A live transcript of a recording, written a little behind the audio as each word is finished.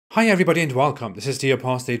Hi everybody and welcome, this is the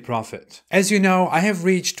Apostate Prophet. As you know, I have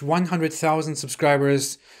reached 100,000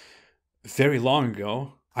 subscribers very long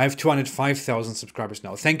ago. I have 205,000 subscribers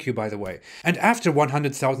now, thank you by the way. And after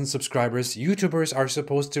 100,000 subscribers, YouTubers are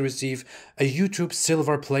supposed to receive a YouTube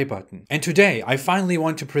Silver Play button. And today, I finally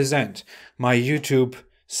want to present my YouTube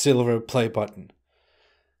Silver Play button.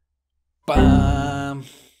 Bam!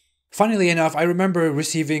 Funnily enough, I remember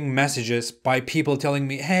receiving messages by people telling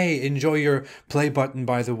me, hey, enjoy your play button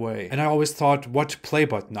by the way. And I always thought, what play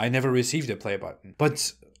button? I never received a play button.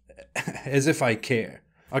 But as if I care.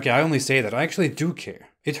 Okay, I only say that. I actually do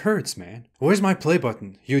care. It hurts, man. Where's my play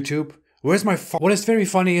button? YouTube? Where's my What is very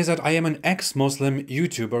funny is that I am an ex-Muslim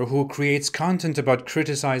YouTuber who creates content about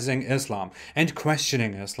criticizing Islam and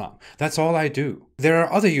questioning Islam. That's all I do. There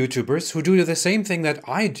are other YouTubers who do the same thing that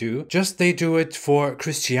I do, just they do it for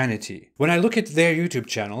Christianity. When I look at their YouTube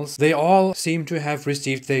channels, they all seem to have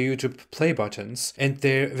received their YouTube play buttons and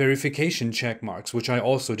their verification check marks, which I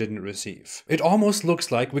also didn't receive. It almost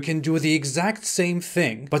looks like we can do the exact same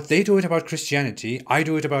thing, but they do it about Christianity, I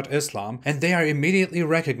do it about Islam, and they are immediately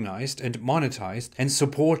recognized and monetized and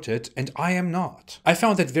supported, and I am not. I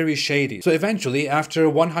found that very shady. So eventually, after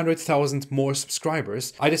 100,000 more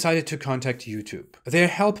subscribers, I decided to contact YouTube. Their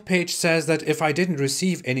help page says that if I didn't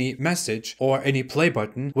receive any message or any play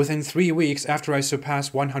button within 3 weeks after I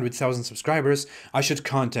surpassed 100,000 subscribers, I should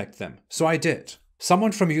contact them. So I did.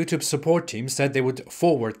 Someone from YouTube's support team said they would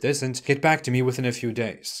forward this and get back to me within a few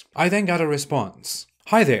days. I then got a response.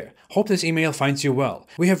 Hi there, hope this email finds you well.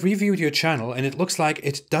 We have reviewed your channel and it looks like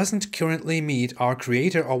it doesn't currently meet our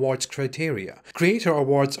Creator Awards criteria. Creator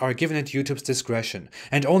Awards are given at YouTube's discretion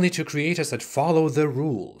and only to creators that follow the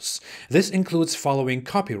rules. This includes following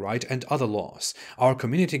copyright and other laws, our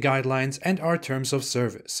community guidelines and our terms of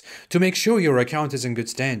service. To make sure your account is in good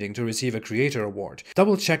standing to receive a Creator Award,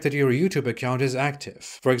 double check that your YouTube account is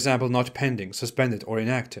active, for example not pending, suspended or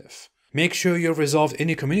inactive. Make sure you've resolved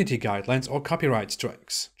any community guidelines or copyright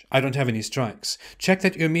strikes. I don't have any strikes. Check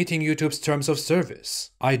that you're meeting YouTube's terms of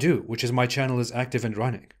service. I do, which is my channel is active and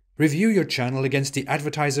running. Review your channel against the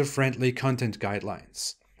advertiser-friendly content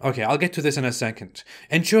guidelines. Okay, I'll get to this in a second.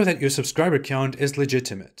 Ensure that your subscriber count is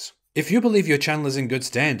legitimate. If you believe your channel is in good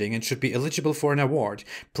standing and should be eligible for an award,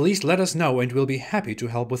 please let us know and we'll be happy to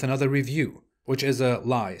help with another review. Which is a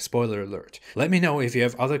lie, spoiler alert. Let me know if you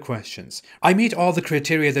have other questions. I meet all the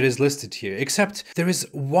criteria that is listed here, except there is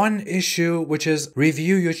one issue, which is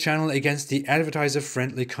review your channel against the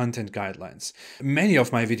advertiser-friendly content guidelines. Many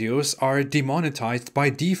of my videos are demonetized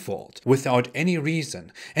by default, without any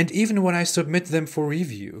reason, and even when I submit them for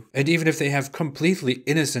review, and even if they have completely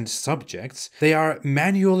innocent subjects, they are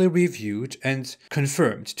manually reviewed and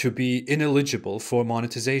confirmed to be ineligible for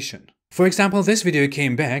monetization. For example, this video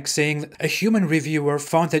came back saying that a human reviewer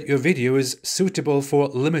found that your video is suitable for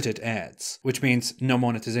limited ads, which means no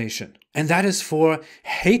monetization. And that is for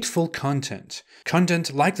hateful content.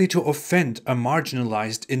 Content likely to offend a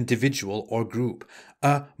marginalized individual or group.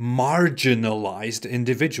 A marginalized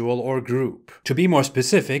individual or group. To be more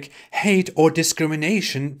specific, hate or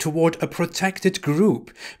discrimination toward a protected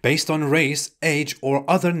group based on race, age, or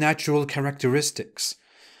other natural characteristics.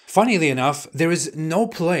 Funnily enough, there is no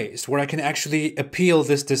place where I can actually appeal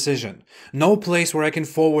this decision. No place where I can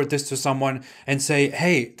forward this to someone and say,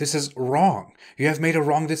 hey, this is wrong. You have made a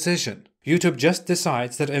wrong decision. YouTube just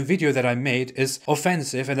decides that a video that I made is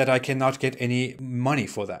offensive and that I cannot get any money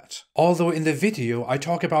for that. Although in the video I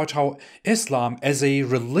talk about how Islam as a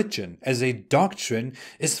religion, as a doctrine,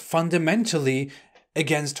 is fundamentally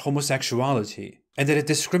against homosexuality. And that it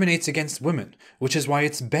discriminates against women, which is why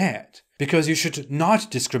it's bad. Because you should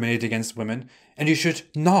not discriminate against women, and you should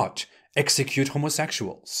not execute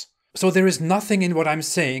homosexuals. So there is nothing in what I'm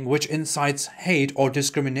saying which incites hate or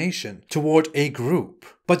discrimination toward a group,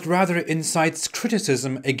 but rather incites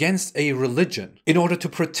criticism against a religion in order to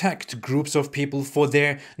protect groups of people for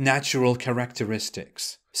their natural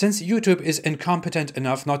characteristics. Since YouTube is incompetent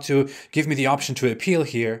enough not to give me the option to appeal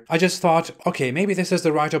here, I just thought, okay, maybe this is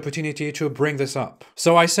the right opportunity to bring this up.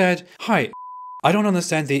 So I said, hi, I don't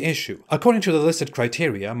understand the issue. According to the listed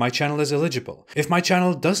criteria, my channel is eligible. If my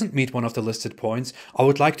channel doesn't meet one of the listed points, I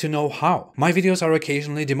would like to know how. My videos are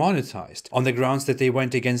occasionally demonetized on the grounds that they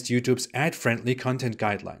went against YouTube's ad-friendly content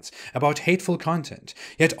guidelines about hateful content.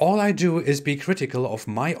 Yet all I do is be critical of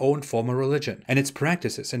my own former religion and its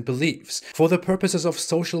practices and beliefs for the purposes of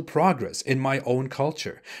social progress in my own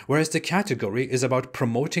culture, whereas the category is about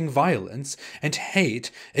promoting violence and hate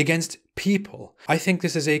against people. I think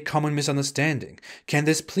this is a common misunderstanding. Can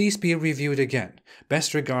this please be reviewed again?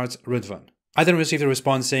 Best regards, Ridvan. I then received a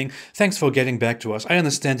response saying, "Thanks for getting back to us. I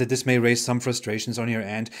understand that this may raise some frustrations on your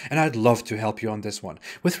end, and I'd love to help you on this one.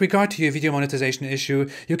 With regard to your video monetization issue,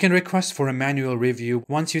 you can request for a manual review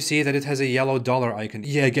once you see that it has a yellow dollar icon."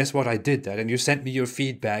 Yeah, guess what? I did that, and you sent me your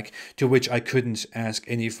feedback, to which I couldn't ask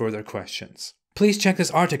any further questions. Please check this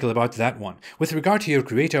article about that one. With regard to your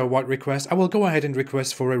Creator Award request, I will go ahead and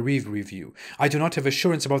request for a review. I do not have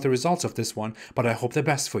assurance about the results of this one, but I hope the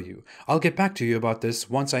best for you. I'll get back to you about this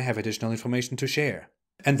once I have additional information to share.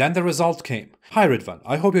 And then the result came. "Hi Ridvan,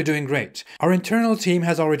 I hope you're doing great. Our internal team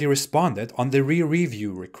has already responded on the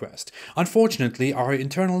re-review request. Unfortunately, our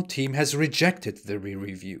internal team has rejected the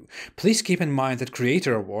re-review. Please keep in mind that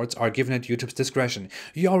Creator Awards are given at YouTube's discretion.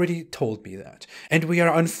 You already told me that. And we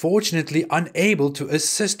are unfortunately unable to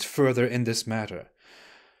assist further in this matter.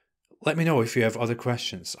 Let me know if you have other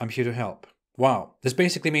questions. I'm here to help." Wow, this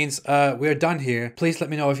basically means we're done here. Please let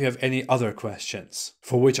me know if you have any other questions,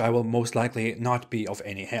 for which I will most likely not be of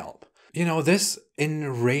any help. You know, this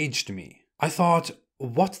enraged me. I thought,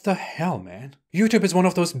 what the hell, man? YouTube is one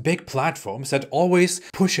of those big platforms that always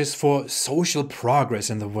pushes for social progress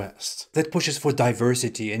in the West, that pushes for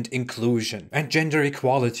diversity and inclusion and gender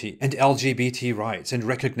equality and LGBT rights and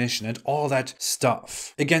recognition and all that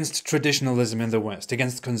stuff, against traditionalism in the West,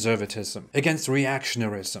 against conservatism, against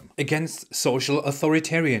reactionarism, against social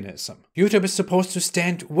authoritarianism. YouTube is supposed to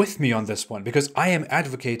stand with me on this one because I am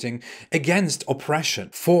advocating against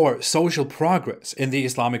oppression, for social progress in the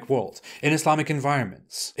Islamic world, in Islamic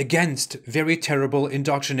environments, against very terrible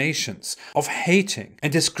indoctrinations of hating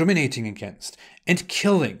and discriminating against and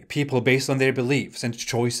killing people based on their beliefs and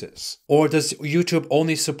choices? Or does YouTube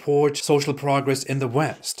only support social progress in the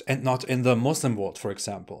West and not in the Muslim world, for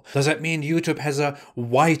example? Does that mean YouTube has a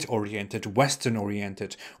white-oriented,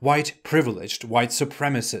 Western-oriented, white-privileged, white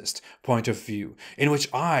supremacist point of view, in which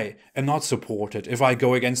I am not supported if I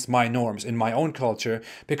go against my norms in my own culture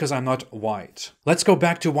because I'm not white? Let's go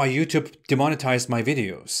back to why YouTube demonetized my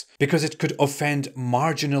videos. Because it could offend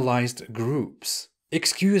marginalized groups.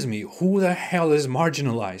 Excuse me, who the hell is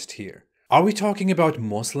marginalized here? Are we talking about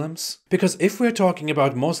Muslims? Because if we're talking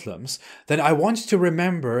about Muslims, then I want to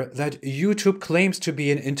remember that YouTube claims to be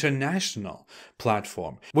an international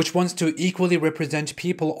platform, which wants to equally represent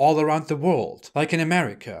people all around the world, like in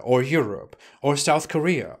America, or Europe, or South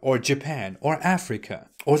Korea, or Japan, or Africa,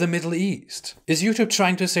 or the Middle East. Is YouTube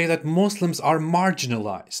trying to say that Muslims are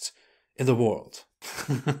marginalized in the world?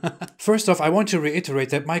 First off, I want to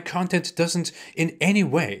reiterate that my content doesn't in any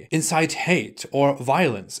way incite hate or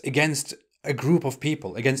violence against a group of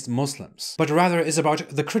people, against Muslims, but rather is about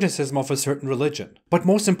the criticism of a certain religion. But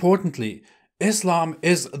most importantly, Islam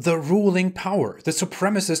is the ruling power, the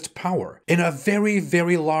supremacist power in a very,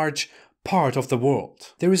 very large part of the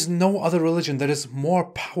world. There is no other religion that is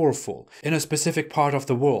more powerful in a specific part of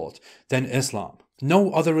the world than Islam.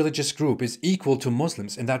 No other religious group is equal to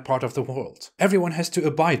Muslims in that part of the world. Everyone has to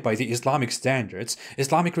abide by the Islamic standards,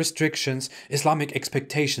 Islamic restrictions, Islamic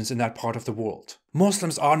expectations in that part of the world.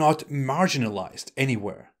 Muslims are not marginalized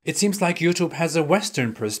anywhere. It seems like YouTube has a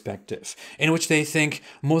Western perspective, in which they think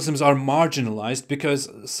Muslims are marginalized because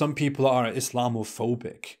some people are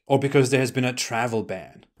Islamophobic, or because there has been a travel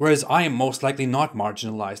ban. Whereas I am most likely not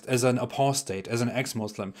marginalized as an apostate, as an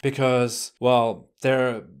ex-Muslim, because, well,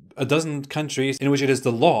 there a dozen countries in which it is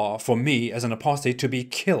the law for me as an apostate to be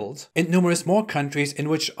killed, and numerous more countries in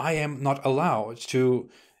which I am not allowed to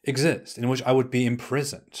exist, in which I would be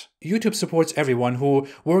imprisoned. YouTube supports everyone who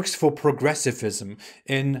works for progressivism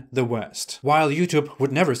in the West, while YouTube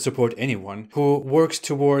would never support anyone who works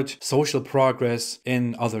toward social progress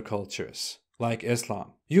in other cultures, like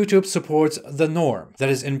Islam. YouTube supports the norm that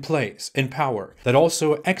is in place, in power, that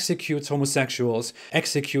also executes homosexuals,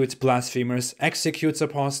 executes blasphemers, executes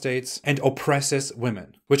apostates, and oppresses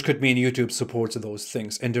women, which could mean YouTube supports those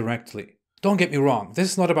things indirectly. Don't get me wrong, this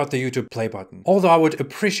is not about the YouTube play button. Although I would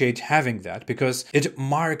appreciate having that because it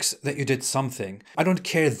marks that you did something. I don't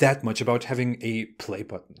care that much about having a play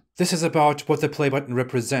button. This is about what the play button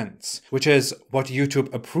represents, which is what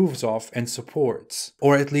YouTube approves of and supports,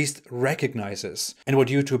 or at least recognizes, and what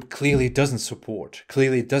YouTube clearly doesn't support,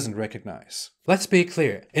 clearly doesn't recognize. Let's be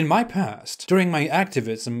clear, in my past, during my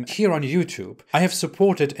activism here on YouTube, I have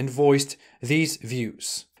supported and voiced these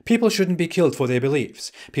views. People shouldn't be killed for their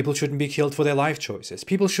beliefs. People shouldn't be killed for their life choices.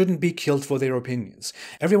 People shouldn't be killed for their opinions.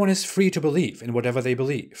 Everyone is free to believe in whatever they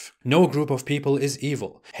believe. No group of people is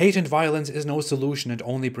evil. Hate and violence is no solution and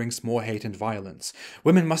only brings more hate and violence.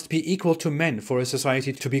 Women must be equal to men for a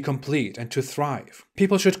society to be complete and to thrive.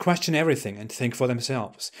 People should question everything and think for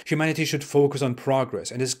themselves. Humanity should focus on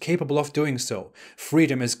progress and is capable of doing so.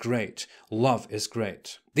 Freedom is great. Love is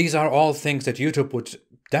great. These are all things that YouTube would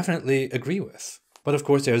definitely agree with. But of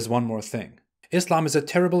course, there's one more thing. Islam is a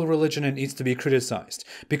terrible religion and needs to be criticized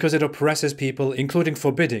because it oppresses people, including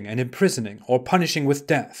forbidding and imprisoning or punishing with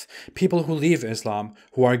death people who leave Islam,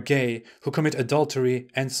 who are gay, who commit adultery,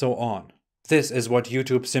 and so on. This is what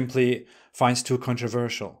YouTube simply finds too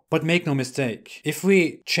controversial. But make no mistake, if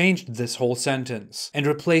we changed this whole sentence and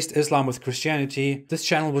replaced Islam with Christianity, this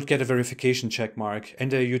channel would get a verification check mark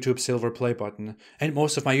and a YouTube silver play button, and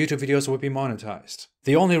most of my YouTube videos would be monetized.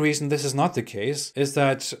 The only reason this is not the case is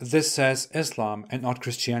that this says Islam and not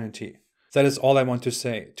Christianity. That is all I want to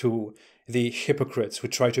say to the hypocrites who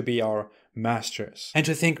try to be our masters, and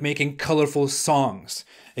to think making colorful songs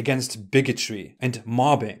against bigotry and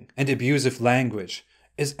mobbing and abusive language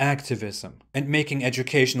is activism, and making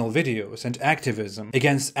educational videos and activism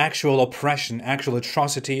against actual oppression, actual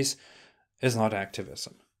atrocities, is not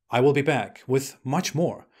activism. I will be back with much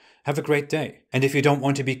more. Have a great day. And if you don't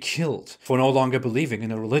want to be killed for no longer believing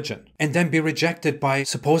in a religion, and then be rejected by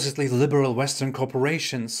supposedly liberal Western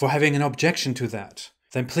corporations for having an objection to that,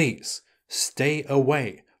 then please stay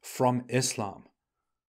away from Islam.